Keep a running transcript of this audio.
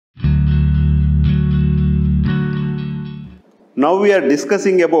Now we are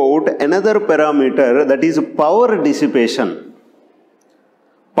discussing about another parameter, that is power dissipation.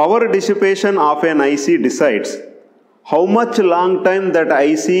 Power dissipation of an IC decides how much long time that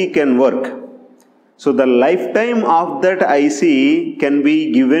IC can work. So the lifetime of that IC can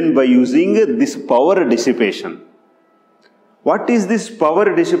be given by using this power dissipation. What is this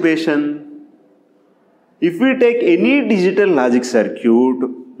power dissipation? If we take any digital logic circuit,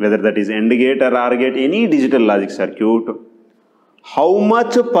 whether that is AND gate or OR gate, any digital logic circuit, how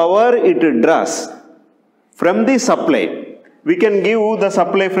much power it draws from the supply. We can give the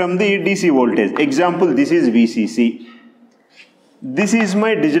supply from the DC voltage. Example, this is VCC. This is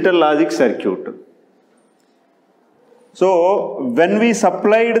my digital logic circuit. So, when we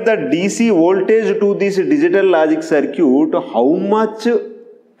supplied the DC voltage to this digital logic circuit, how much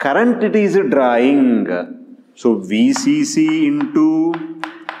current it is drawing? So, VCC into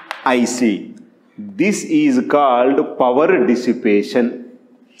IC. This is called power dissipation.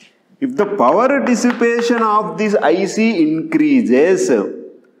 If the power dissipation of this IC increases,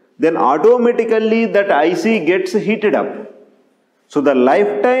 then automatically that IC gets heated up. So, the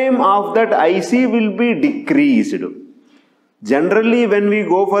lifetime of that IC will be decreased. Generally, when we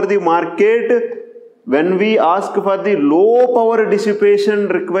go for the market, when we ask for the low power dissipation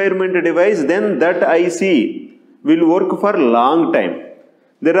requirement device, then that IC will work for long time.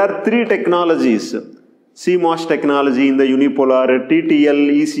 There are three technologies. CMOS technology in the unipolar, TTL,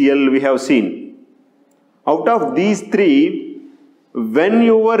 ECL we have seen. Out of these three, when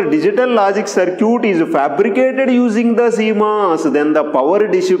your digital logic circuit is fabricated using the CMOS, then the power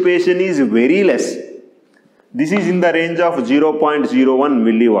dissipation is very less. This is in the range of 0.01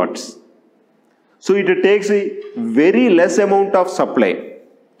 milliwatts. So it takes a very less amount of supply.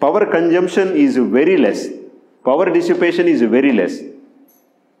 Power consumption is very less. Power dissipation is very less.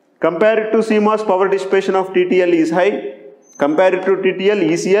 Compared to CMOS, power dissipation of TTL is high. Compared to TTL,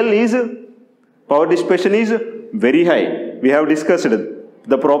 ECL is power dissipation is very high. We have discussed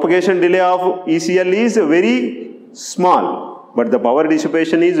the propagation delay of ECL is very small, but the power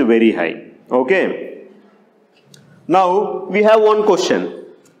dissipation is very high. Okay. Now, we have one question.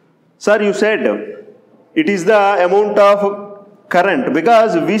 Sir, you said it is the amount of current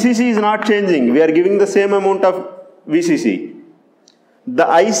because VCC is not changing. We are giving the same amount of VCC. The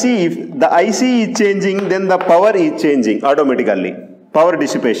IC, if the IC is changing, then the power is changing automatically. Power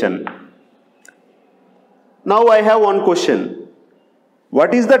dissipation. Now, I have one question.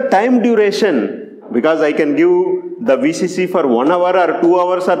 What is the time duration? Because I can give the VCC for 1 hour or 2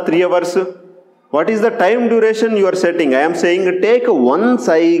 hours or 3 hours. What is the time duration you are setting? I am saying take one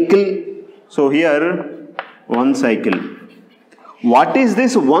cycle. So here, one cycle. What is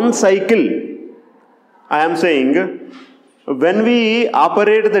this one cycle? I am saying when we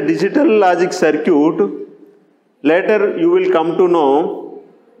operate the digital logic circuit, later you will come to know,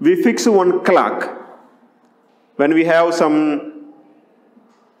 we fix one clock. When we have some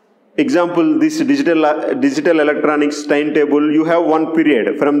example, this digital electronics timetable, you have one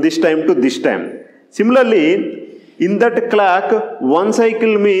period from this time to this time. Similarly, in that clock, one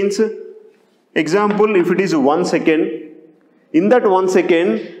cycle means, example, if it is 1 second, in that 1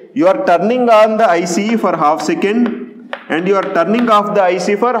 second, you are turning on the IC for half second and you are turning off the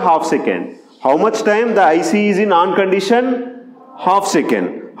IC for half second. How much time the IC is in on condition? Half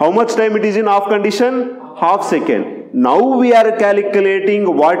second. How much time it is in off condition? Half second. Now we are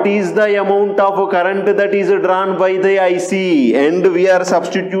calculating what is the amount of current that is drawn by the IC and we are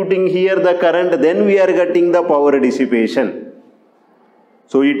substituting here the current, then we are getting the power dissipation.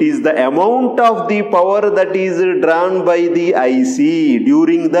 So it is the amount of the power that is drawn by the IC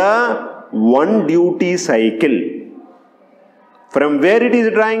during the one duty cycle. From where it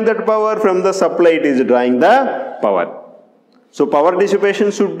is drawing that power? From the supply it is drawing the power. So power dissipation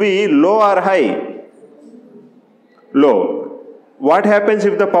should be low or high? Low. What happens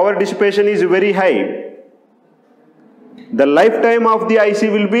if the power dissipation is very high? The lifetime of the IC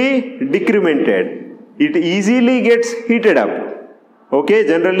will be decremented. It easily gets heated up. Okay,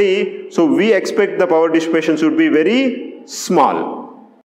 generally, so we expect the power dissipation should be very small.